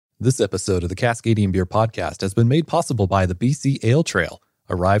This episode of the Cascadian Beer Podcast has been made possible by the BC Ale Trail.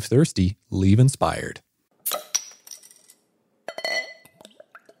 Arrive thirsty, leave inspired.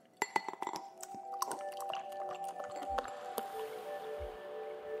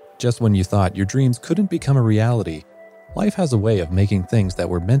 Just when you thought your dreams couldn't become a reality, life has a way of making things that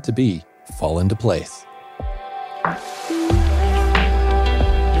were meant to be fall into place.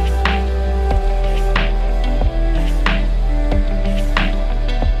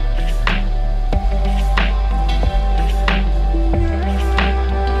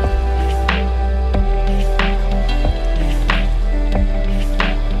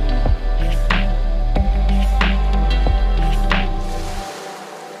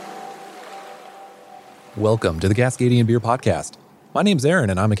 Welcome to the Cascadian Beer Podcast. My name's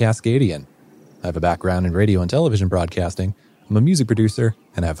Aaron, and I'm a Cascadian. I have a background in radio and television broadcasting. I'm a music producer,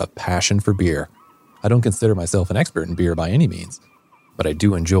 and I have a passion for beer. I don't consider myself an expert in beer by any means, but I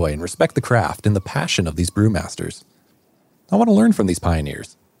do enjoy and respect the craft and the passion of these brewmasters. I want to learn from these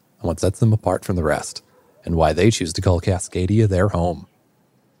pioneers and what sets them apart from the rest, and why they choose to call Cascadia their home.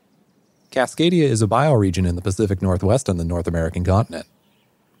 Cascadia is a bioregion in the Pacific Northwest on the North American continent.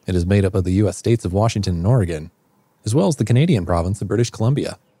 It is made up of the U.S. states of Washington and Oregon, as well as the Canadian province of British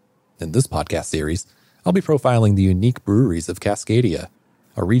Columbia. In this podcast series, I'll be profiling the unique breweries of Cascadia,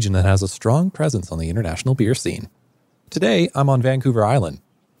 a region that has a strong presence on the international beer scene. Today, I'm on Vancouver Island.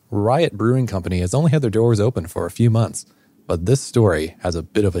 Riot Brewing Company has only had their doors open for a few months, but this story has a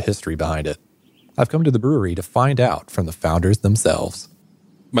bit of a history behind it. I've come to the brewery to find out from the founders themselves.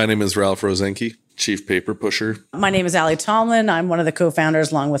 My name is Ralph Rosenke, Chief Paper Pusher. My name is Allie Tomlin. I'm one of the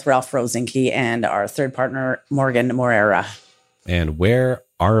co-founders along with Ralph Rosenke and our third partner, Morgan Morera. And where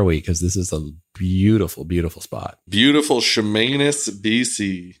are we? Because this is a beautiful, beautiful spot. Beautiful Chemainus,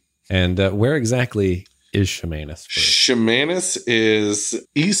 BC. And where exactly is Chemainus? Chemainus is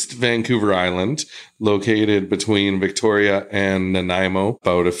East Vancouver Island, located between Victoria and Nanaimo,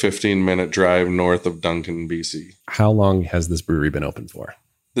 about a 15-minute drive north of Duncan, BC. How long has this brewery been open for?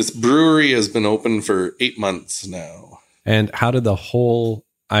 This brewery has been open for 8 months now. And how did the whole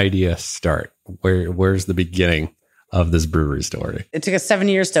idea start? Where's the beginning of this brewery story? It took us 7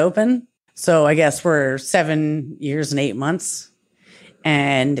 years to open. So I guess we're 7 years and 8 months.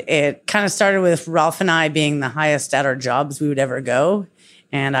 And it kind of started with Ralph and I being the highest at our jobs we would ever go.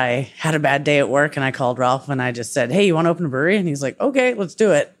 And I had a bad day at work and I called Ralph and I just said, "Hey, you want to open a brewery?" And he's like, "Okay, let's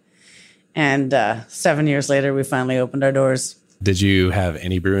do it." And 7 years later, we finally opened our doors. Did you have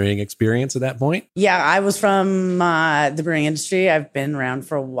any brewing experience at that point? Yeah, I was from the brewing industry. I've been around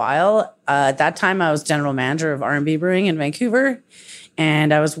for a while. At that time, I was general manager of R&B Brewing in Vancouver,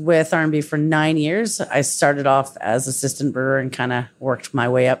 and I was with R&B for 9 years. I started off as assistant brewer and kind of worked my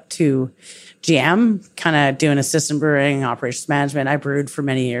way up to GM, kind of doing assistant brewing, operations management. I brewed for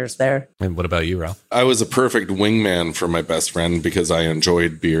many years there. And what about you, Ralph? I was a perfect wingman for my best friend because I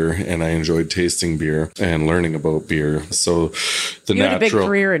enjoyed beer and I enjoyed tasting beer and learning about beer. So you had a big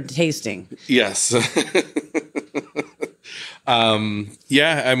career in tasting. Yes.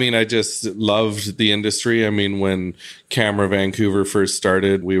 Yeah, I mean, I just loved the industry. I mean, when Camera Vancouver first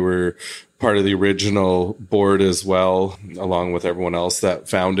started, we were part of the original board as well, along with everyone else that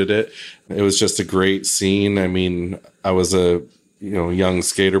founded it. It was just a great scene. I mean, I was a young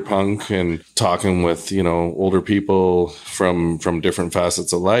skater punk and talking with older people from different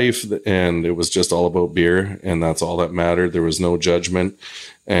facets of life, and it was just all about beer, and that's all that mattered. There was no judgment,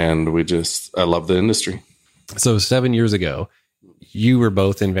 and I love the industry. So 7 years ago, you were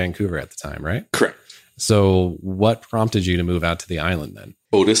both in Vancouver at the time, right? Correct. So what prompted you to move out to the island then?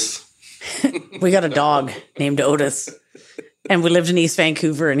 Otis. We got a dog named Otis, and we lived in East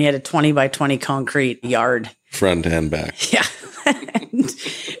Vancouver, and he had a 20 by 20 concrete yard. Front and back. Yeah. And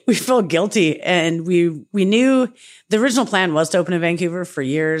we felt guilty, and we knew the original plan was to open in Vancouver for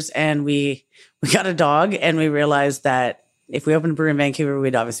years, and we got a dog, and we realized that if we opened a brewery in Vancouver,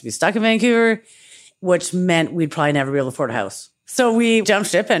 we'd obviously be stuck in Vancouver, which meant we'd probably never be able to afford a house. So we jumped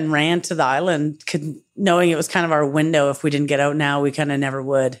ship and ran to the island, knowing it was kind of our window. If we didn't get out now, we kind of never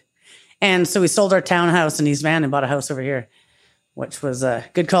would. And so we sold our townhouse in East Van and bought a house over here, which was a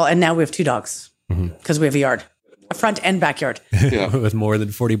good call. And now we have 2 dogs because we have a yard, a front and backyard. Yeah. With more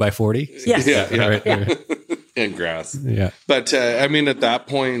than 40 by 40? Yes. Yeah. And grass. Yeah. But I mean, at that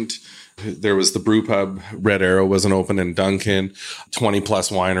point, there was the brew pub. Red Arrow wasn't open in Duncan. 20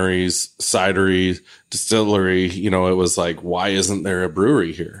 plus wineries, cidery, distillery. It was like, why isn't there a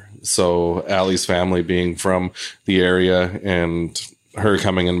brewery here? So Allie's family being from the area and her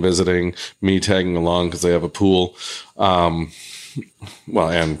coming and visiting, me tagging along because they have a pool. Well,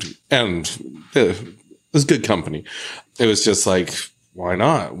 and it was good company. It was just like, why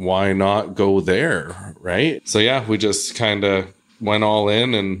not? Why not go there? Right. So yeah, we just kind of went all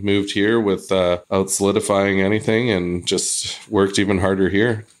in and moved here without solidifying anything, and just worked even harder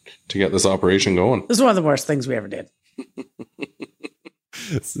here to get this operation going. This is one of the worst things we ever did.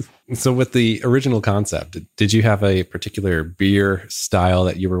 So with the original concept, did you have a particular beer style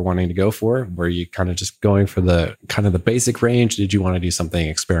that you were wanting to go for? Were you kind of just going for the kind of the basic range? Did you want to do something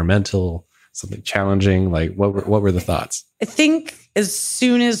experimental, something challenging? Like what were the thoughts? I think as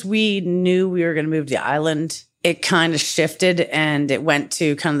soon as we knew we were going to move to the island, it kind of shifted and it went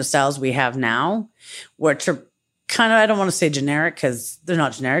to kind of the styles we have now, which are kind of, I don't want to say generic because they're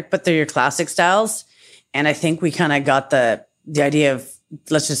not generic, but they're your classic styles. And I think we kind of got the idea of,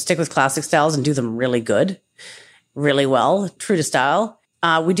 let's just stick with classic styles and do them really good, really well, true to style.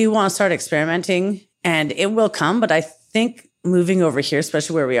 We do want to start experimenting, and it will come, but I think moving over here,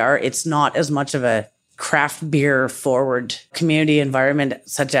 especially where we are, it's not as much of a craft beer forward community environment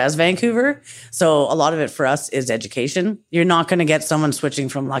such as Vancouver. So a lot of it for us is education. You're not going to get someone switching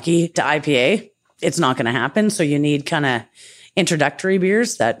from Lucky to IPA. It's not going to happen. So you need kind of introductory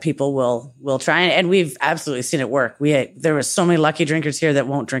beers that people will try, and we've absolutely seen it work. There was so many Lucky drinkers here that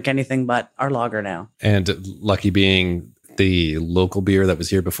won't drink anything but our lager now. And Lucky being the local beer that was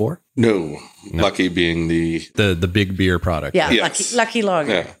here before? No. Lucky being the big beer product. Yeah, yes. Lucky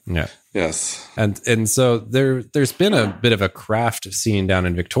lager. Yeah. Yes. And so there's been a bit of a craft scene down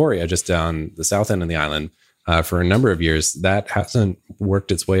in Victoria, just down the south end of the island, for a number of years. That hasn't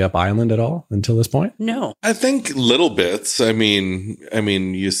worked its way up island at all until this point? No. I think little bits. I mean,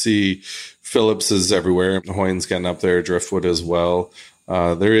 you see Phillips is everywhere. Hoyne's getting up there, Driftwood as well.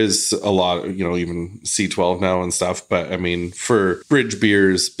 There is a lot, even C12 now and stuff. But I mean, for bridge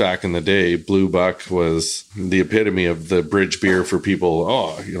beers back in the day, Blue Buck was the epitome of the bridge beer for people.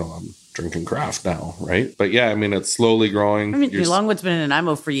 I'm drinking craft now, right? But yeah, I mean, it's slowly growing. I mean, Longwood's been in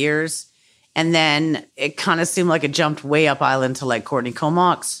Nanaimo for years. And then it kind of seemed like it jumped way up island to like Courtney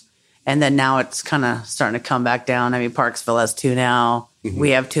Comox. And then now it's kind of starting to come back down. I mean, Parksville has 2 now. Mm-hmm. We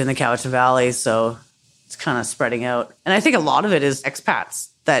have 2 in the Cowichan Valley. So it's kind of spreading out. And I think a lot of it is expats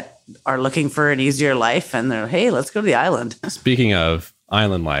that are looking for an easier life. And they're, hey, let's go to the island. Speaking of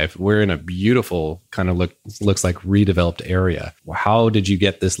island life, we're in a beautiful kind of looks like redeveloped area. How did you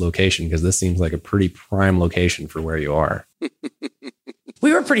get this location? Because this seems like a pretty prime location for where you are.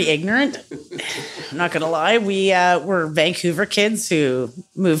 We were pretty ignorant. I'm not going to lie. We were Vancouver kids who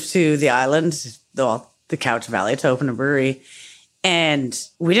moved to the island, the Cowichan Valley, to open a brewery. And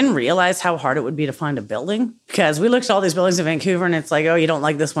we didn't realize how hard it would be to find a building, because we looked at all these buildings in Vancouver and it's like, oh, you don't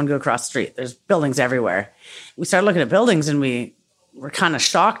like this one, go across the street. There's buildings everywhere. We started looking at buildings and we were kind of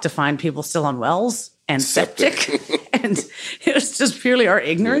shocked to find people still on wells and septic. And it was just purely our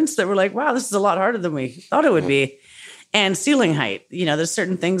ignorance that we're like, wow, this is a lot harder than we thought it would be. And ceiling height, there's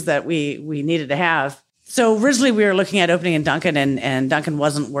certain things that we needed to have. So originally we were looking at opening in Duncan, and Duncan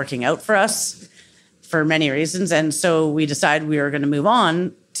wasn't working out for us for many reasons. And so we decided we were going to move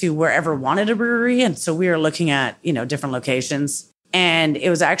on to wherever wanted a brewery. And so we were looking at, different locations. And it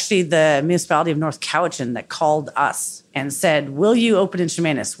was actually the municipality of North Cowichan that called us and said, will you open in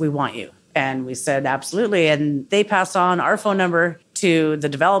Chemainus? We want you. And we said, absolutely. And they passed on our phone number to the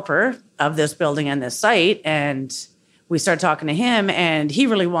developer of this building and this site. And we started talking to him, and he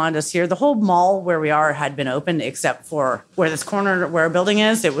really wanted us here. The whole mall where we are had been open, except for where this corner where our building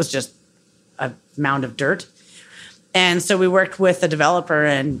is. It was just a mound of dirt. And so we worked with the developer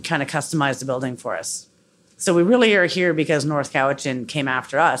and kind of customized the building for us. So we really are here because North Cowichan came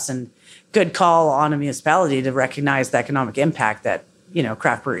after us, and good call on a municipality to recognize the economic impact that,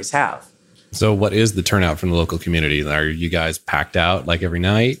 craft breweries have. So what is the turnout from the local community? Are you guys packed out like every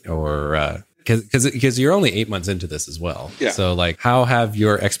night, or... Because you're only 8 months into this as well. Yeah. So how have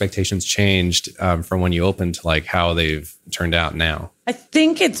your expectations changed from when you opened to how they've turned out now? I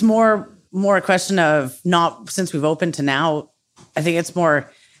think it's more a question of not since we've opened to now. I think it's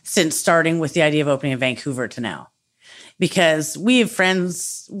more since starting with the idea of opening in Vancouver to now. Because we have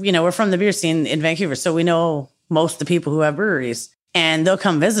friends, we're from the beer scene in Vancouver, so we know most of the people who have breweries. And they'll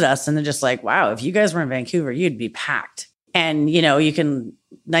come visit us and they're just like, wow, if you guys were in Vancouver, you'd be packed. And, you can,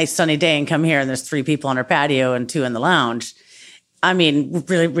 nice sunny day and come here and there's 3 people on our patio and 2 in the lounge. I mean,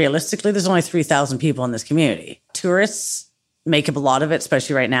 really, realistically, there's only 3,000 people in this community. Tourists make up a lot of it,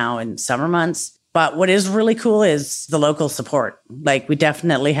 especially right now in summer months. But what is really cool is the local support. We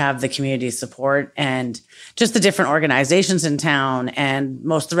definitely have the community support and just the different organizations in town and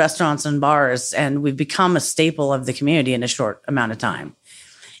most of the restaurants and bars. And we've become a staple of the community in a short amount of time.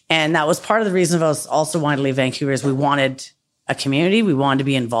 And that was part of the reason of us also wanting to leave Vancouver is we wanted a community. We wanted to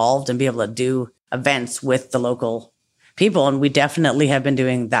be involved and be able to do events with the local people. And we definitely have been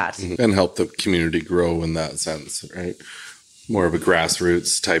doing that. And help the community grow in that sense, right? More of a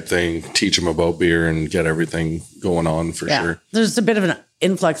grassroots type thing, teach them about beer and get everything going on for sure. There's a bit of an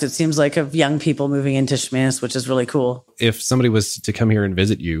influx, it seems like, of young people moving into Chemainus, which is really cool. If somebody was to come here and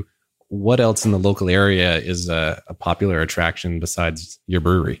visit you, what else in the local area is a popular attraction besides your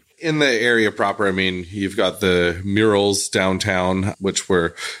brewery? In the area proper, I mean, you've got the murals downtown, which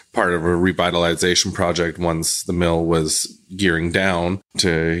were part of a revitalization project once the mill was gearing down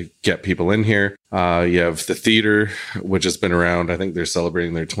to get people in here. You have the theater, which has been around. I think they're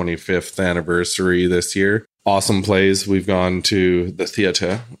celebrating their 25th anniversary this year. Awesome plays. We've gone to the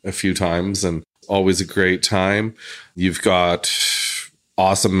theater a few times and always a great time. You've got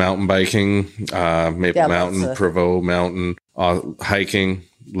awesome mountain biking, Maple Mountain, Provo Mountain, hiking,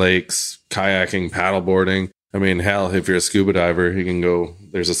 lakes, kayaking, paddleboarding. I mean, hell, if you're a scuba diver, you can go.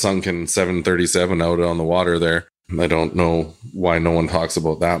 There's a sunken 737 out on the water there. I don't know why no one talks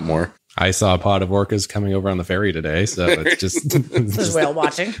about that more. I saw a pod of orcas coming over on the ferry today, so it's just... There's whale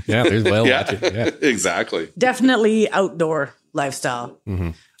watching. Yeah, there's whale watching. Yeah, exactly. Definitely outdoor lifestyle,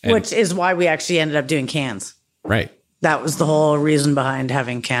 which is why we actually ended up doing cans. Right. That was the whole reason behind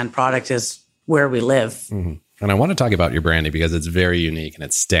having canned product, is where we live. Mm-hmm. And I want to talk about your branding because it's very unique and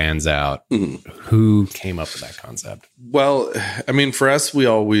it stands out. Who came up with that concept? Well, I mean, for us, we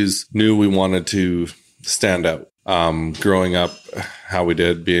always knew we wanted to stand out. Growing up, how we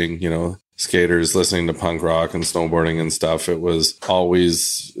did, being, skaters, listening to punk rock and snowboarding and stuff, it was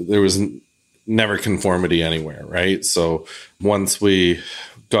always, there was never conformity anywhere, right? So once we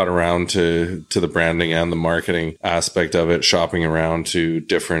got around to the branding and the marketing aspect of it, shopping around to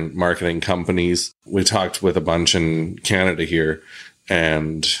different marketing companies, we talked with a bunch in Canada here,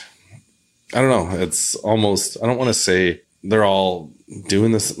 and I don't know, it's almost, I don't want to say they're all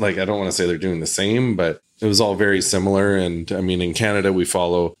doing this, like, I don't want to say they're doing the same, but it was all very similar. And I mean, in Canada, we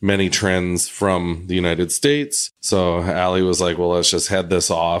follow many trends from the United States. So Ali was like, well, let's just head this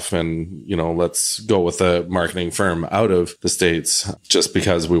off and, let's go with a marketing firm out of the States just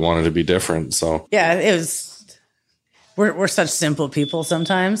because we wanted to be different. So yeah, it was, we're such simple people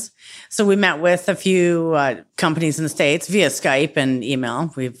sometimes. So we met with a few companies in the States via Skype and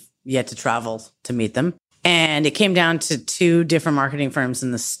email. We've yet to travel to meet them. And it came down to 2 different marketing firms in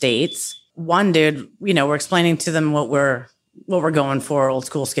the States. One dude, we're explaining to them what we're going for, old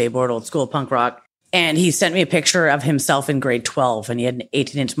school skateboard, old school punk rock. And he sent me a picture of himself in grade 12 and he had an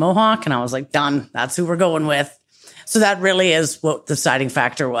 18-inch mohawk. And I was like, done. That's who we're going with. So that really is what the deciding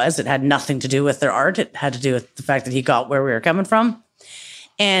factor was. It had nothing to do with their art. It had to do with the fact that he got where we were coming from.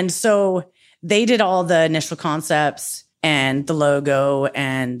 And so they did all the initial concepts and the logo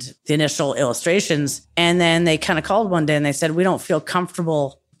and the initial illustrations. And then they kind of called one day and they said, we don't feel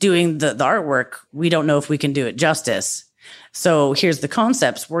comfortable doing the artwork. We don't know if we can do it justice. So here's the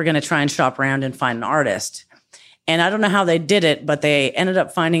concepts. We're going to try and shop around and find an artist. And I don't know how they did it, but they ended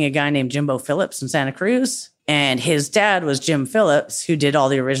up finding a guy named Jimbo Phillips in Santa Cruz. And his dad was Jim Phillips, who did all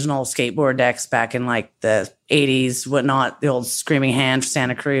the original skateboard decks back in like the 80s, whatnot, the old Screaming Hand for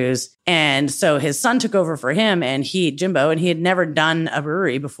Santa Cruz. And so his son took over for him and Jimbo, and he had never done a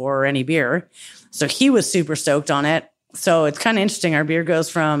brewery before or any beer. So he was super stoked on it. So it's kind of interesting. Our beer goes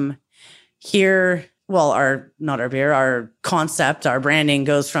from here. Well, our concept, our branding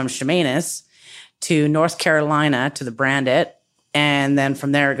goes from Chemainus to North Carolina to the brand it. And then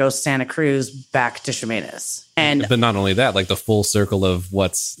from there, it goes Santa Cruz back to Chemainus. But not only that, like the full circle of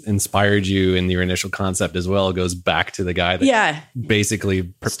what's inspired you in your initial concept as well goes back to the guy that basically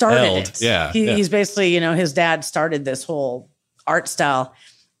propelled. Started it. Yeah. He's basically, his dad started this whole art style.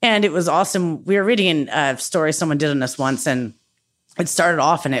 And it was awesome. We were reading a story someone did on us once, and it started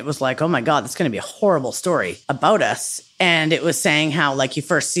off and it was like, oh my God, that's going to be a horrible story about us. And it was saying how, like, you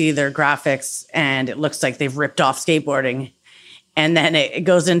first see their graphics and it looks like they've ripped off skateboarding. And then it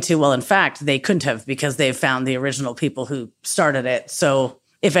goes into, well, in fact, they couldn't have because they've found the original people who started it. So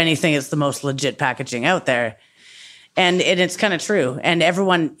if anything, it's the most legit packaging out there. And it's kind of true. And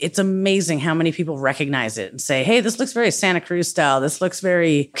everyone, it's amazing how many people recognize it and say, hey, this looks very Santa Cruz style. This looks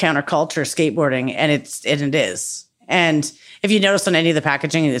very counterculture skateboarding. And it is. And if you notice on any of the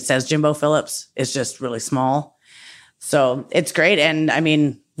packaging, it says Jimbo Phillips. It's just really small. So it's great. And I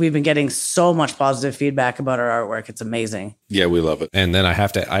mean, we've been getting so much positive feedback about our artwork. It's amazing. Yeah, we love it. And then I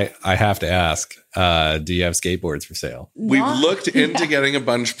have to ask, do you have skateboards for sale? We've looked into getting a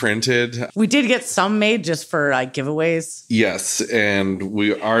bunch printed. We did get some made just for like giveaways. Yes, and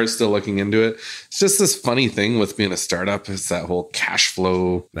we are still looking into it. It's just this funny thing with being a startup. It's that whole cash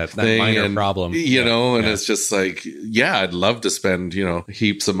flow that minor problem. And it's just like, yeah, I'd love to spend,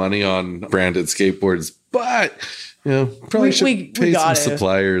 heaps of money on branded skateboards, but Yeah, probably We- should we pay some gotta.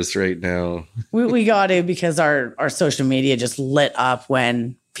 suppliers right now. We got to, because our social media just lit up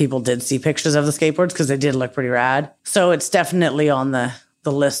when people did see pictures of the skateboards, because they did look pretty rad. So it's definitely on the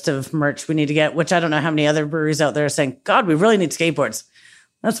list of merch we need to get, which I don't know how many other breweries out there are saying, God, we really need skateboards.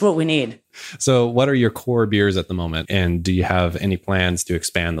 That's what we need. So what are your core beers at the moment? And do you have any plans to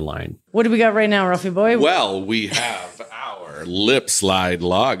expand the line? What do we got right now, Ruffy boy? Well, we have our Lip Slide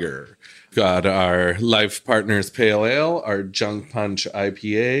Lager. Got our Life Partners Pale Ale, our Junk Punch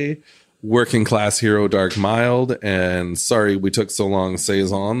IPA, Working Class Hero Dark Mild, and Sorry We Took So Long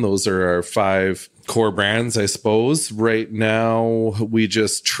Saison. Those are our 5 core brands, I suppose. Right now, we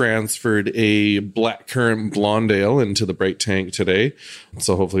just transferred a Blackcurrant Blonde Ale into the Bright Tank today.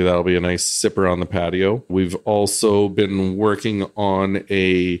 So hopefully that'll be a nice sipper on the patio. We've also been working on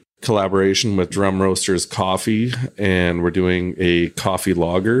a collaboration with Drum Roasters Coffee, and we're doing a coffee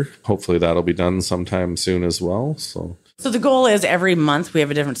lager. Hopefully that'll be done sometime soon as well. So the goal is every month we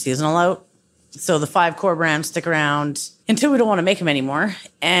have a different seasonal out. So the 5 core brands stick around until we don't want to make them anymore.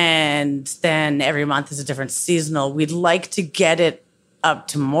 And then every month is a different seasonal. We'd like to get it up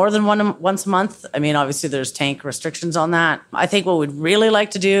to more than once a month. I mean, obviously there's tank restrictions on that. I think what we'd really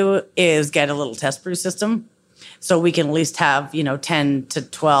like to do is get a little test brew system, so we can at least have, 10 to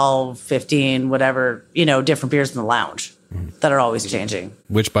 12, 15, whatever, different beers in the lounge that are always changing.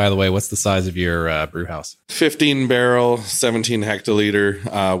 Which, by the way, what's the size of your brew house? 15 barrel, 17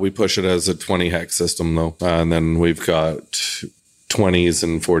 hectoliter. We push it as a 20 hec system though. And then we've got 20s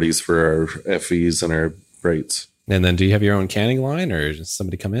and 40s for our FEs and our Brights. And then do you have your own canning line, or does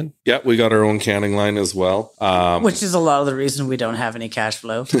somebody come in? Yeah, we got our own canning line as well. Which is a lot of the reason we don't have any cash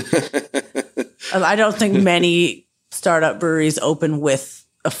flow. I don't think many startup breweries open with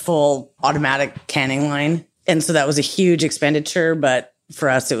a full automatic canning line. And so that was a huge expenditure. But for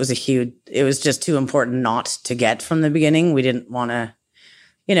us, it was just too important not to get from the beginning. We didn't want to,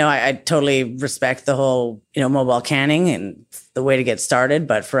 I totally respect the whole, mobile canning and the way to get started.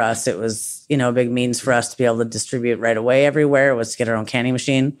 But for us, it was, a big means for us to be able to distribute right away everywhere, was to get our own canning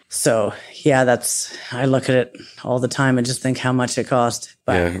machine. So yeah, I look at it all the time and just think how much it cost.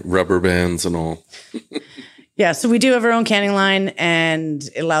 But yeah, rubber bands and all. yeah, so we do have our own canning line, and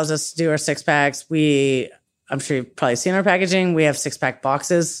it allows us to do our 6-packs. I'm sure you've probably seen our packaging. We have 6-pack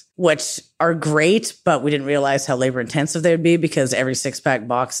boxes, which are great, but we didn't realize how labor intensive they would be, because every 6-pack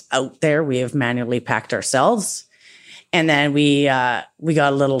box out there we have manually packed ourselves. And then we got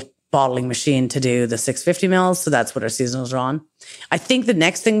a little bottling machine to do the 650 mils. So that's what our seasonals are on. I think the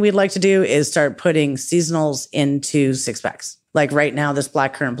next thing we'd like to do is start putting seasonals into 6-packs. Like right now, this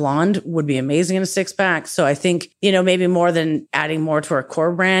Blackcurrant Blonde would be amazing in a 6-pack. So I think, maybe more than adding more to our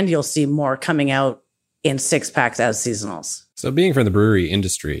core brand, you'll see more coming out in 6-packs as seasonals. So being from the brewery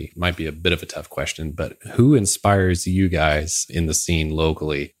industry might be a bit of a tough question, but who inspires you guys in the scene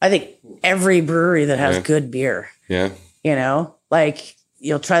locally? I think every brewery that has good beer. Yeah. Like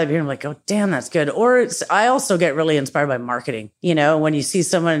you'll try the beer and I'm like, oh, damn, that's good. Or I also get really inspired by marketing. When you see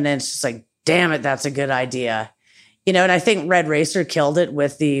someone and it's just like, damn it, that's a good idea. And I think Red Racer killed it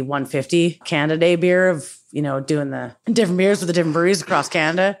with the 150 Canada Day beer of, doing the different beers with the different breweries across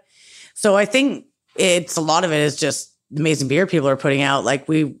Canada. So I think a lot of it is just amazing beer people are putting out. Like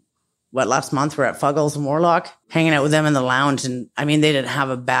last month we're at Fuggles and Warlock, hanging out with them in the lounge. And I mean, they didn't have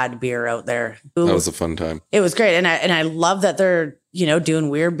a bad beer out there. That was a fun time. It was great. And I love that they're, doing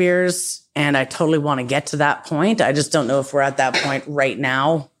weird beers. And I totally want to get to that point. I just don't know if we're at that point right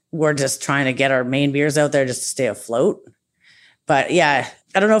now. We're just trying to get our main beers out there just to stay afloat. But yeah,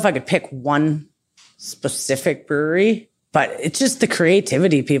 I don't know if I could pick one specific brewery, but it's just the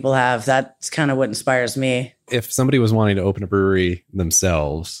creativity people have. That's kind of what inspires me. If somebody was wanting to open a brewery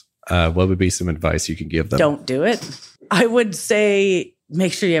themselves, what would be some advice you could give them? Don't do it. I would say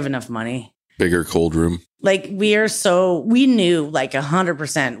make sure you have enough money. Bigger cold room. Like we knew like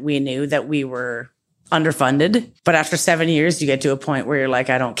 100%, we knew that we were underfunded. But after 7 years, you get to a point where you're like,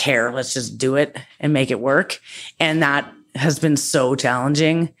 I don't care. Let's just do it and make it work. And that has been so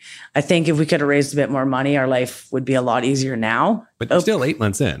challenging. I think if we could have raised a bit more money, our life would be a lot easier now. But you're still 8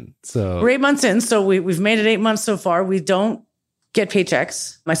 months in. So we're 8 months in. So we've made it 8 months so far. We don't get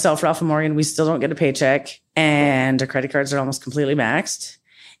paychecks. Myself, Ralph and Morgan, we still don't get a paycheck. And our credit cards are almost completely maxed.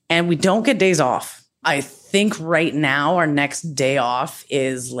 And we don't get days off. I think right now our next day off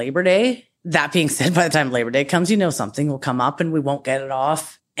is Labor Day. That being said, by the time Labor Day comes, something will come up and we won't get it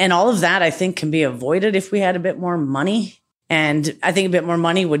off. And all of that, I think, can be avoided if we had a bit more money. And I think a bit more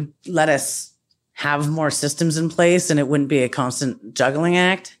money would let us have more systems in place and it wouldn't be a constant juggling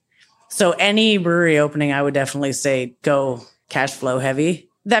act. So any brewery opening, I would definitely say go cash flow heavy.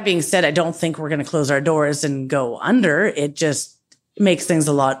 That being said, I don't think we're going to close our doors and go under. It just makes things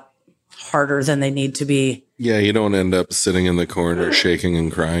a lot harder than they need to be. Yeah, you don't end up sitting in the corner shaking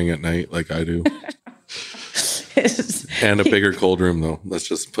and crying at night like I do. And a bigger cold room, though. Let's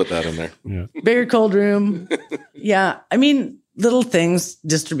just put that in there. Yeah. Bigger cold room. Yeah. I mean, little things,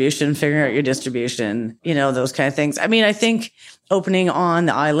 distribution, figuring out your distribution, those kind of things. I mean, I think opening on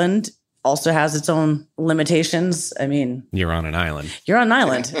the island also has its own limitations. I mean, You're on an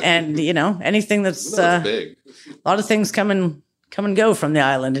island. And, anything that's big. A lot of things come and go from the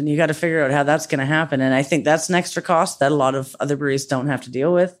island, and you got to figure out how that's going to happen. And I think that's an extra cost that a lot of other breweries don't have to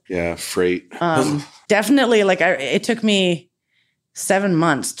deal with. Yeah, freight. Definitely, it took me 7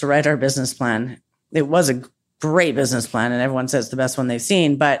 months to write our business plan. It was a great business plan, and everyone says it's the best one they've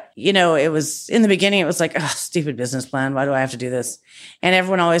seen. But, it was in the beginning, it was like, oh, stupid business plan. Why do I have to do this? And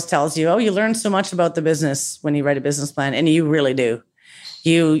everyone always tells you, oh, you learn so much about the business when you write a business plan. And you really do.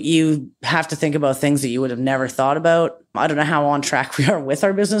 You have to think about things that you would have never thought about. I don't know how on track we are with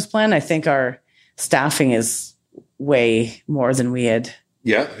our business plan. I think our staffing is way more than we had.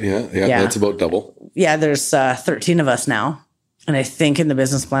 Yeah. That's about double. Yeah, there's 13 of us now. And I think in the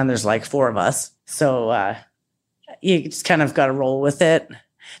business plan, there's like 4 of us. So you just kind of got to roll with it.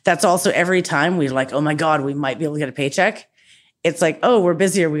 That's also every time we're like, oh my God, we might be able to get a paycheck. It's like, oh, we're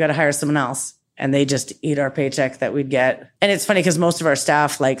busier. We got to hire someone else. And they just eat our paycheck that we'd get. And it's funny because most of our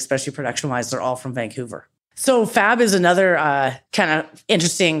staff, especially production-wise, they're all from Vancouver. So Fab is another kind of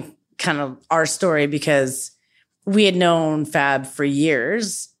interesting kind of our story because we had known Fab for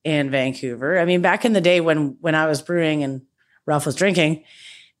years in Vancouver. I mean, back in the day when I was brewing and Ralph was drinking,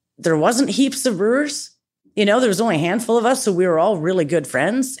 there wasn't heaps of brewers. There was only a handful of us, so we were all really good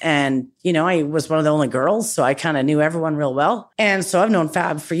friends. And, I was one of the only girls, so I kind of knew everyone real well. And so I've known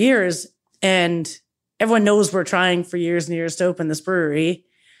Fab for years. And everyone knows we're trying for years and years to open this brewery.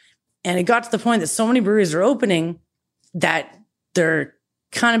 And it got to the point that so many breweries are opening that there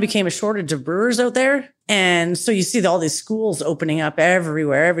kind of became a shortage of brewers out there. And so you see all these schools opening up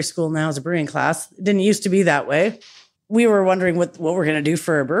everywhere. Every school now has a brewing class. It didn't used to be that way. We were wondering what we're going to do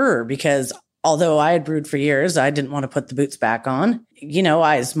for a brewer because although I had brewed for years, I didn't want to put the boots back on.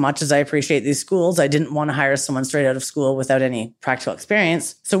 As much as I appreciate these schools, I didn't want to hire someone straight out of school without any practical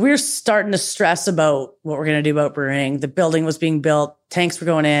experience. So we were starting to stress about what we're going to do about brewing. The building was being built, tanks were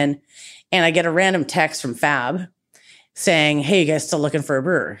going in, and I get a random text from Fab saying, hey, you guys still looking for a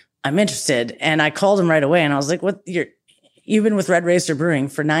brewer? I'm interested. And I called him right away, and I was like, what? You've been with Red Racer Brewing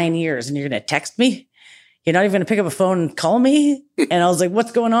for 9 years, and you're going to text me? You're not even going to pick up a phone and call me? And I was like,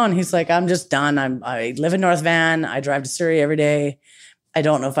 what's going on? He's like, I'm just done. I live in North Van. I drive to Surrey every day. I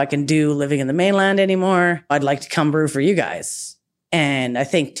don't know if I can do living in the mainland anymore. I'd like to come brew for you guys. And I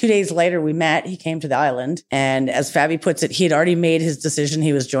think 2 days later we met. He came to the island. And as Fabi puts it, he had already made his decision.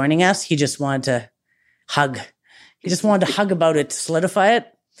 He was joining us. He just wanted to hug. He just wanted to hug about it to solidify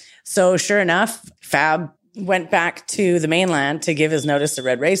it. So sure enough, Fab went back to the mainland to give his notice to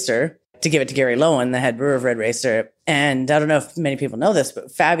Red Racer, to give it to Gary Lowen, the head brewer of Red Racer. And I don't know if many people know this, but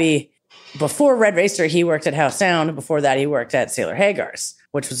Fabi, before Red Racer, he worked at House Sound. Before that, he worked at Sailor Hagar's,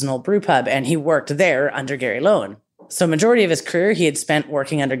 which was an old brew pub, and he worked there under Gary Lowen. So majority of his career, he had spent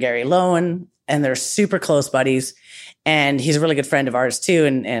working under Gary Lowen, and they're super close buddies. And he's a really good friend of ours too.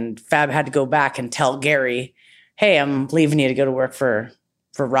 And Fab had to go back and tell Gary, hey, I'm leaving you to go to work for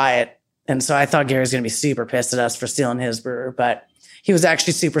Riot. And so I thought Gary was going to be super pissed at us for stealing his brewer, but he was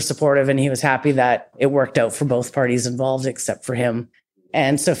actually super supportive, and he was happy that it worked out for both parties involved, except for him.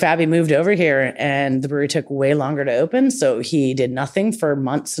 And so Fabi moved over here, and the brewery took way longer to open. So he did nothing for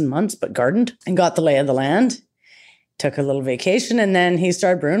months and months, but gardened and got the lay of the land, took a little vacation, and then he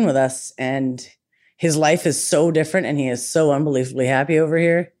started brewing with us. And his life is so different, and he is so unbelievably happy over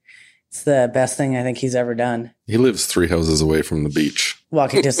here. It's the best thing I think he's ever done. He lives 3 houses away from the beach.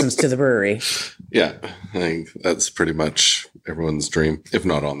 Walking distance to the brewery. Yeah, I think that's pretty much everyone's dream, if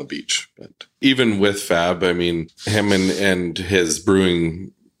not on the beach. But even with Fab, I mean, him and his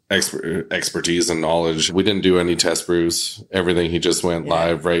brewing expertise and knowledge, we didn't do any test brews. Everything, he just went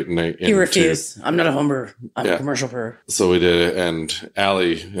live right in. He refused. I'm not a home brewer. I'm a commercial brewer. So we did it, and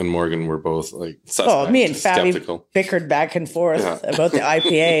Allie and Morgan were both like suspect, me and Fabi bickered back and forth about the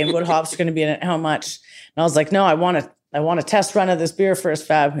IPA and what hops are going to be in it, how much. And I was like, no, I want a test run of this beer first,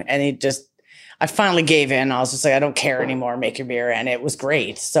 Fab. And I finally gave in. I was just like, I don't care anymore. Make your beer. And it was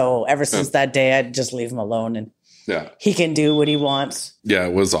great. So ever since that day, I'd just leave him alone, and he can do what he wants. Yeah,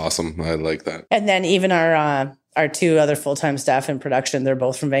 it was awesome. I like that. And then even our 2 other full-time staff in production, they're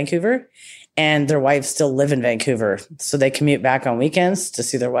both from Vancouver, and their wives still live in Vancouver. So they commute back on weekends to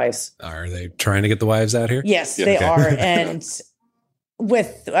see their wives. Are they trying to get the wives out here? Yes, they are. And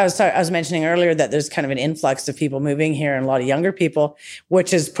I was mentioning earlier that there's kind of an influx of people moving here and a lot of younger people,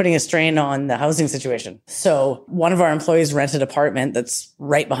 which is putting a strain on the housing situation. So one of our employees rented an apartment that's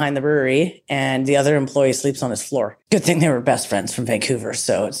right behind the brewery, and the other employee sleeps on his floor. Good thing they were best friends from Vancouver,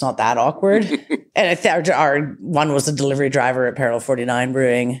 so it's not that awkward. And I think our one was a delivery driver at Parallel 49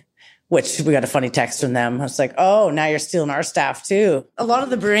 Brewing, which we got a funny text from them. I was like, oh, now you're stealing our staff too. A lot of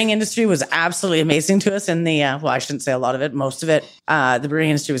the brewing industry was absolutely amazing to us in the, well, I shouldn't say a lot of it, most of it. The brewing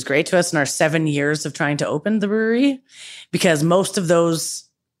industry was great to us in our 7 years of trying to open the brewery, because most of those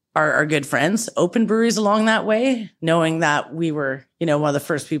are good friends, open breweries along that way, knowing that we were, one of the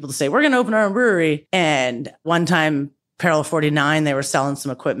first people to say, we're going to open our own brewery. And one time, Parallel 49, they were selling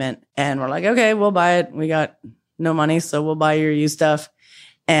some equipment and we're like, okay, we'll buy it. We got no money, so we'll buy your used stuff.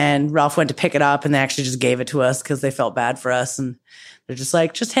 And Ralph went to pick it up and they actually just gave it to us because they felt bad for us. And they're just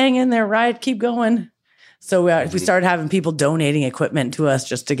like, just hang in there, Riot, keep going. So we started having people donating equipment to us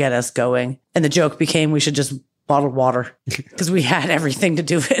just to get us going. And the joke became we should just bottle water because we had everything to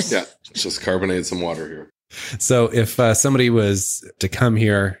do it. Yeah, just carbonate some water here. So if somebody was to come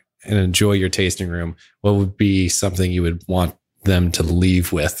here and enjoy your tasting room, what would be something you would want them to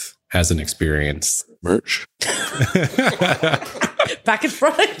leave with as an experience? Merch. Back in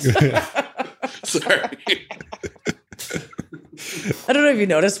front. Sorry. I don't know if you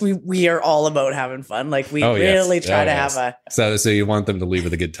noticed, we are all about having fun. Like we really try to have a. So you want them to leave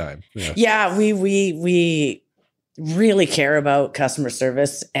with a good time. Yeah, we really care about customer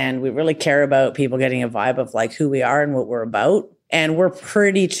service, and we really care about people getting a vibe of like who we are and what we're about. And we're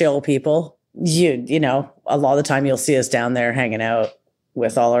pretty chill people. You know, a lot of the time you'll see us down there hanging out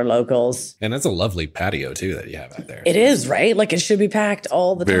with all our locals. And that's a lovely patio too that you have out there. It is, right? Like it should be packed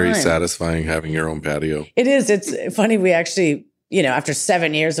all the time. Very satisfying having your own patio. It is. It's funny. We actually, after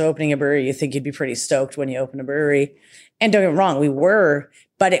 7 years of opening a brewery, you think you'd be pretty stoked when you open a brewery. And don't get me wrong, we were,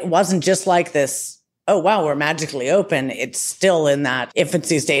 but it wasn't just like this, oh, wow, we're magically open. It's still in that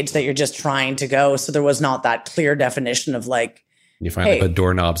infancy stage that you're just trying to go. So there was not that clear definition of like, you finally put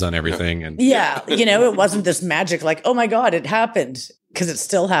doorknobs on everything. And yeah, it wasn't this magic like, oh my God, it happened, because it's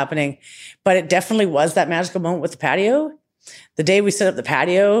still happening. But it definitely was that magical moment with the patio. The day we set up the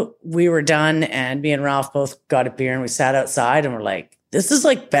patio, we were done, and me and Ralph both got a beer and we sat outside and we're like, this is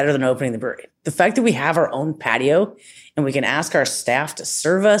like better than opening the brewery. The fact that we have our own patio and we can ask our staff to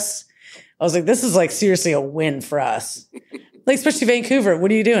serve us, I was like, this is like seriously a win for us. Like, especially Vancouver, what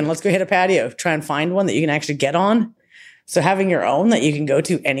are you doing? Let's go hit a patio. Try and find one that you can actually get on. So having your own that you can go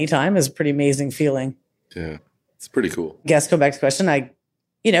to anytime is a pretty amazing feeling. Yeah, it's pretty cool. I guess go back to the question.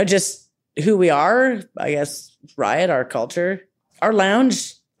 Just who we are, I guess, Riot, our culture, our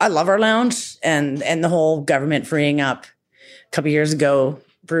lounge. I love our lounge and the whole government freeing up a couple of years ago,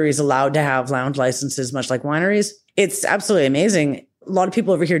 breweries allowed to have lounge licenses, much like wineries. It's absolutely amazing. A lot of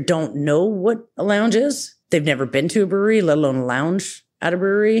people over here don't know what a lounge is. They've never been to a brewery, let alone a lounge at a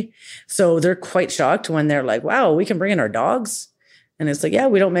brewery. So they're quite shocked when they're like, wow, we can bring in our dogs. And it's like, yeah,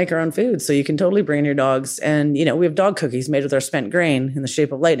 we don't make our own food. So you can totally bring in your dogs. And, we have dog cookies made with our spent grain in the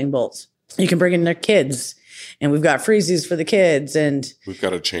shape of lightning bolts. You can bring in their kids. And we've got freezies for the kids. And we've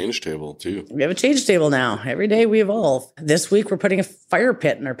got a change table too. We have a change table now. Every day we evolve. This week we're putting a fire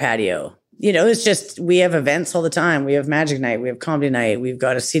pit in our patio. It's just, we have events all the time. We have Magic Night. We have Comedy Night. We've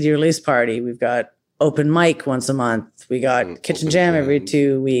got a CD release party. We've got open mic once a month. We got Kitchen Jam every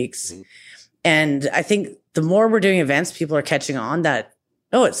 2 weeks. Mm-hmm. And I think the more we're doing events, people are catching on that,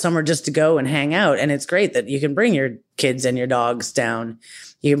 it's somewhere just to go and hang out. And it's great that you can bring your kids and your dogs down.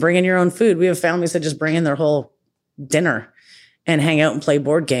 You can bring in your own food. We have families that just bring in their whole dinner and hang out and play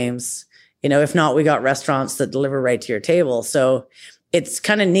board games. If not, we got restaurants that deliver right to your table. So it's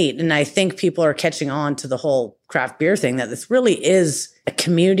kind of neat. And I think people are catching on to the whole craft beer thing, that this really is a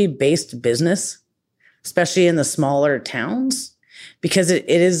community-based business, especially in the smaller towns, because it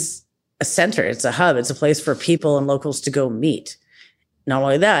is a center. It's a hub. It's a place for people and locals to go meet. Not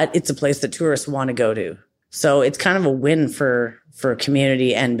only that, it's a place that tourists want to go to. So it's kind of a win for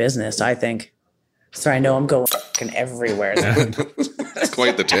community and business, I think. Sorry, I know I'm going everywhere. It's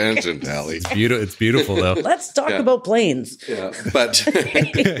quite the tangent, Allie. It's beautiful, though. Let's talk about planes. Yeah, but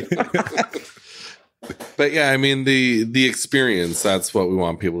but yeah, I mean the experience. That's what we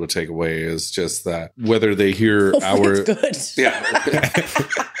want people to take away, is just that whether they hear Hopefully it's good. Yeah.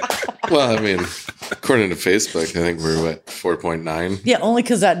 Well, I mean, according to Facebook, I think we're at 4.9. Yeah, only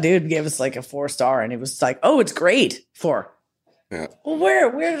because that dude gave us like a 4-star, and it was like, oh, it's great. 4. Yeah. Well,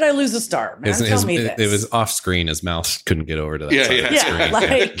 where did I lose a star? Man, tell me this. It was off screen. His mouth couldn't get over to that.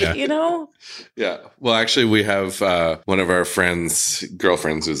 Yeah. Yeah. Well, actually, we have one of our friends'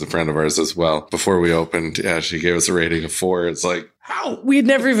 girlfriends who's a friend of ours as well. Before we opened, she gave us a rating of 4. It's like, how? We'd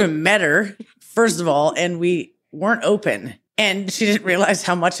never even met her, first of all, and we weren't open. And she didn't realize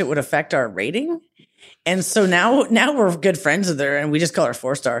how much it would affect our rating. And so now we're good friends with her, and we just call her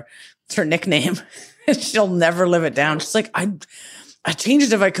 4-star. It's her nickname. She'll never live it down. She's like, I changed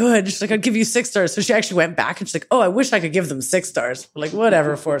it if I could. She's like, I'd give you 6 stars. So she actually went back and she's like, oh, I wish I could give them 6 stars. We're like,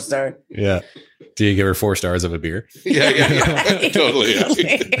 whatever, 4-star. Yeah. Do you give her 4 stars of a beer? Yeah. Totally.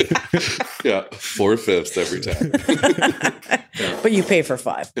 Yeah. 4/5 every time. But you pay for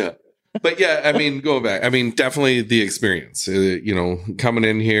 5. Yeah. But yeah, I mean, going back, I mean, definitely the experience, coming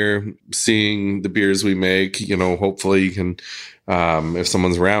in here, seeing the beers we make, hopefully you can, if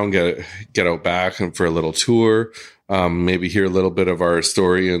someone's around, get out back and for a little tour, maybe hear a little bit of our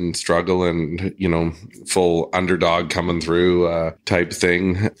story and struggle and, full underdog coming through type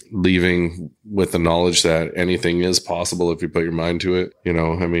thing, leaving with the knowledge that anything is possible if you put your mind to it.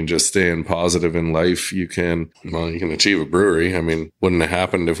 I mean, just staying positive in life, you can achieve a brewery. I mean, wouldn't have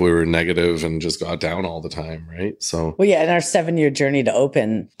happened if we were negative and just got down all the time, right? So, well, yeah, in our 7-year journey to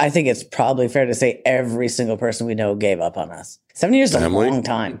open, I think it's probably fair to say every single person we know gave up on us. 7 years is a long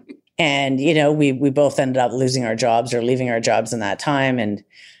time. And, we both ended up losing our jobs or leaving our jobs in that time. And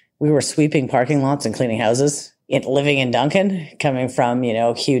we were sweeping parking lots and cleaning houses, living in Duncan, coming from,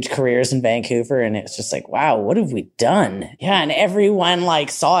 huge careers in Vancouver. And it's just like, wow, what have we done? Yeah. And everyone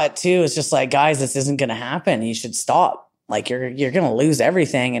saw it too. It's just like, guys, this isn't going to happen. You should stop. You're going to lose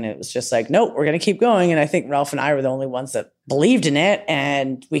everything. And it was just like, nope, we're going to keep going. And I think Ralph and I were the only ones that believed in it.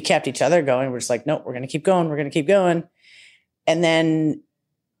 And we kept each other going. We're just like, nope, we're going to keep going. We're going to keep going. And then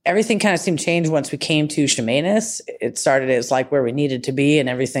everything kind of seemed to change once we came to Chemainus. It started as where we needed to be and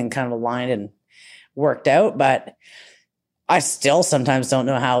everything kind of aligned and worked out. But I still sometimes don't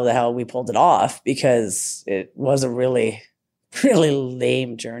know how the hell we pulled it off because it was a really, really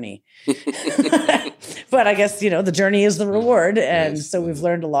lame journey. But I guess, the journey is the reward. And so we've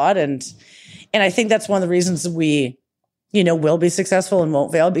learned a lot. And I think that's one of the reasons we, will be successful and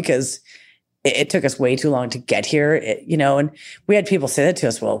won't fail because it took us way too long to get here, and we had people say that to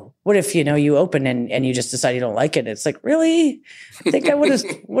us. Well, what if, you open and you just decide you don't like it? It's like, really? I think I would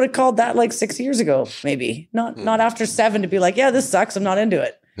have called that 6 years ago, maybe not after 7 to be like, yeah, this sucks. I'm not into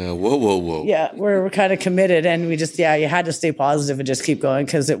it. Whoa. Yeah. We're kind of committed and we just, you had to stay positive and just keep going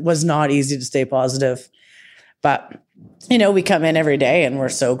because it was not easy to stay positive. But, we come in every day and we're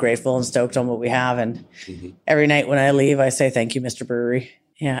so grateful and stoked on what we have. And every night when I leave, I say, thank you, Mr. Brewery.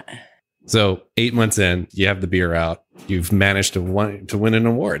 Yeah. So 8 months in, you have the beer out. You've managed to win an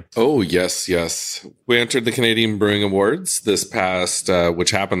award. Oh, yes. We entered the Canadian Brewing Awards this past,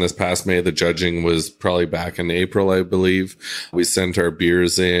 which happened this past May. The judging was probably back in April, I believe. We sent our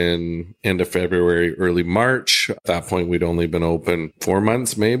beers in end of February, early March. At that point, we'd only been open 4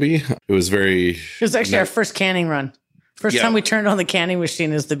 months, maybe. It was actually our first canning run. First time we turned on the canning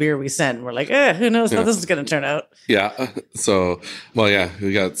machine is the beer we sent. We're like, who knows how this is going to turn out. Yeah. So,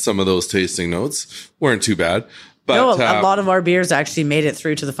 we got some of those tasting notes. Weren't too bad. But a lot of our beers actually made it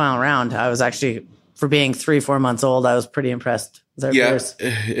through to the final round. I was actually, for being 3-4 months old, I was pretty impressed with our beers.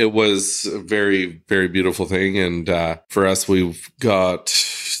 It was a very, very beautiful thing. And for us, we've got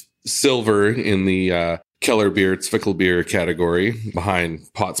silver in the Keller Beer, Zwickle Beer category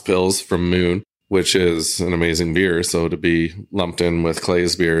behind Potts Pills from Moon, which is an amazing beer. So to be lumped in with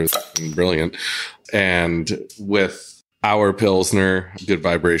Clay's beer is brilliant. And with our Pilsner, Good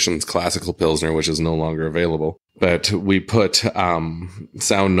Vibrations Classical Pilsner, which is no longer available. But we put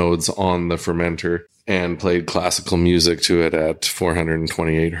sound nodes on the fermenter and played classical music to it at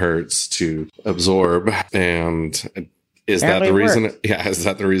 428 hertz to absorb. And is that the reason? Yeah, is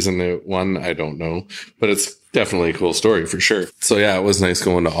that the reason it won? I don't know. But it's definitely a cool story for sure. So yeah, it was nice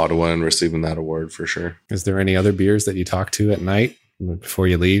going to Ottawa and receiving that award for sure. Is there any other beers that you talk to at night before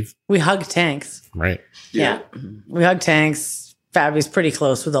you leave? We hug tanks. Right. Yeah. We hug tanks. Fabi's pretty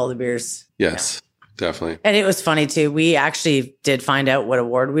close with all the beers. Yes, definitely. And it was funny too. We actually did find out what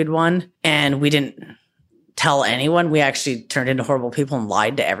award we'd won and we didn't tell anyone. We actually turned into horrible people and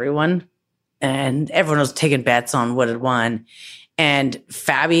lied to everyone. And everyone was taking bets on what had won. And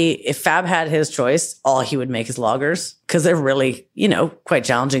if Fab had his choice, all he would make is lagers because they're really, quite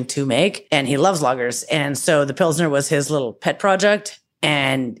challenging to make. And he loves lagers. And so the Pilsner was his little pet project.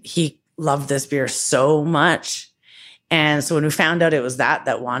 And he loved this beer so much. And so when we found out it was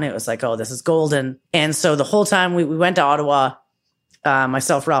that won, it was like, oh, this is golden. And so the whole time we went to Ottawa,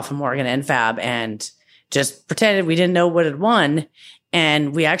 myself, Ralph, and Morgan, and Fab, and just pretended we didn't know what had won.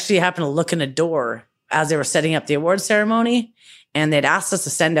 And we actually happened to look in a door as they were setting up the award ceremony. And they'd asked us to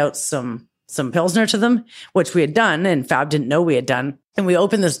send out some some Pilsner to them, which we had done, and Fab didn't know we had done. And we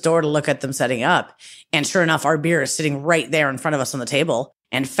opened this door to look at them setting up. And sure enough, our beer is sitting right there in front of us on the table.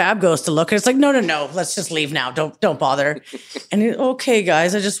 And Fab goes to look, and it's like, no, let's just leave now. Don't bother. And okay,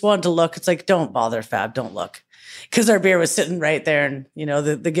 guys, I just wanted to look. It's like, don't bother, Fab, don't look. Because our beer was sitting right there, and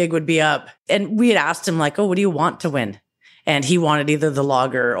the gig would be up. And we had asked him, like, oh, what do you want to win? And he wanted either the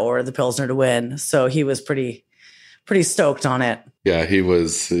lager or the Pilsner to win. So he was pretty stoked on it. Yeah, he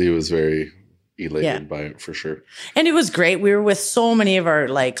was very elated by it for sure. And it was great. We were with so many of our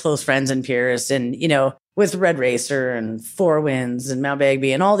like close friends and peers, and with Red Racer and Four Winds and Mount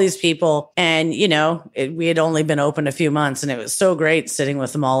Bagby and all these people. And we had only been open a few months, and it was so great sitting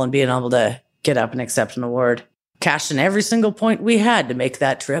with them all and being able to get up and accept an award. Cashed in every single point we had to make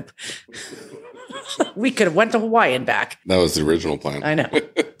that trip. We could have went to Hawaii and back. That was the original plan. I know.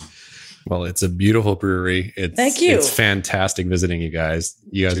 Well, it's a beautiful brewery. Thank you. It's fantastic visiting you guys.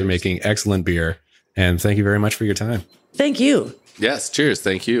 You guys are making excellent beer. And thank you very much for your time. Thank you. Yes, cheers.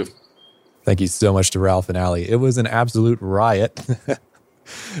 Thank you. Thank you so much to Ralph and Allie. It was an absolute riot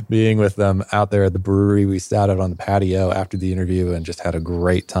being with them out there at the brewery. We sat out on the patio after the interview and just had a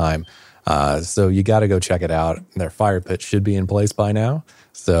great time. So you got to go check it out. Their fire pit should be in place by now.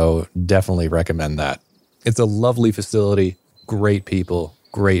 So definitely recommend that. It's a lovely facility, great people,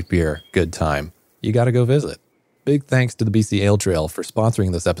 great beer, good time. You got to go visit. Big thanks to the BC Ale Trail for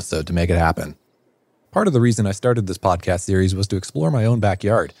sponsoring this episode to make it happen. Part of the reason I started this podcast series was to explore my own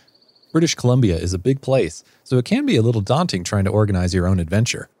backyard. British Columbia is a big place, so it can be a little daunting trying to organize your own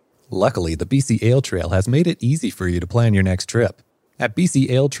adventure. Luckily, the BC Ale Trail has made it easy for you to plan your next trip. At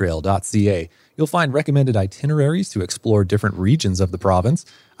bcaletrail.ca, you'll find recommended itineraries to explore different regions of the province,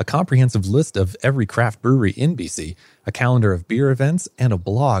 a comprehensive list of every craft brewery in BC, a calendar of beer events, and a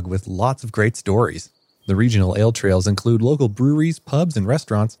blog with lots of great stories. The regional ale trails include local breweries, pubs, and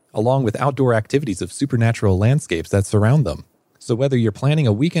restaurants, along with outdoor activities of supernatural landscapes that surround them. So whether you're planning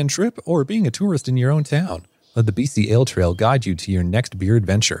a weekend trip or being a tourist in your own town, let the BC Ale Trail guide you to your next beer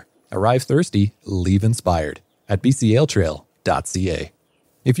adventure. Arrive thirsty, leave inspired at bcaletrail.ca.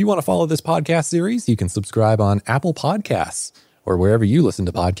 If you want to follow this podcast series, you can subscribe on Apple Podcasts or wherever you listen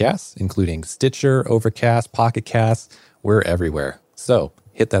to podcasts, including Stitcher, Overcast, Pocket Casts. We're everywhere. So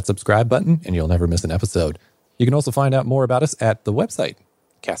hit that subscribe button and you'll never miss an episode. You can also find out more about us at the website,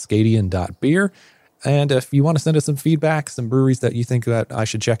 cascadian.beer. And if you want to send us some feedback, some breweries that you think that I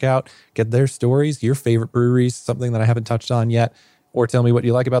should check out, get their stories, your favorite breweries, something that I haven't touched on yet, or tell me what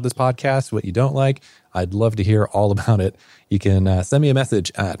you like about this podcast, what you don't like, I'd love to hear all about it. You can send me a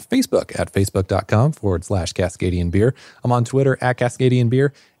message at Facebook at facebook.com/Cascadian Beer. I'm on Twitter at Cascadian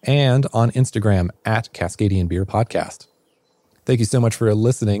Beer and on Instagram at Cascadian Beer Podcast. Thank you so much for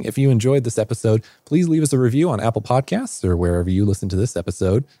listening. If you enjoyed this episode, please leave us a review on Apple Podcasts or wherever you listen to this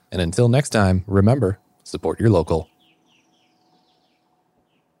episode. And until next time, remember, support your local.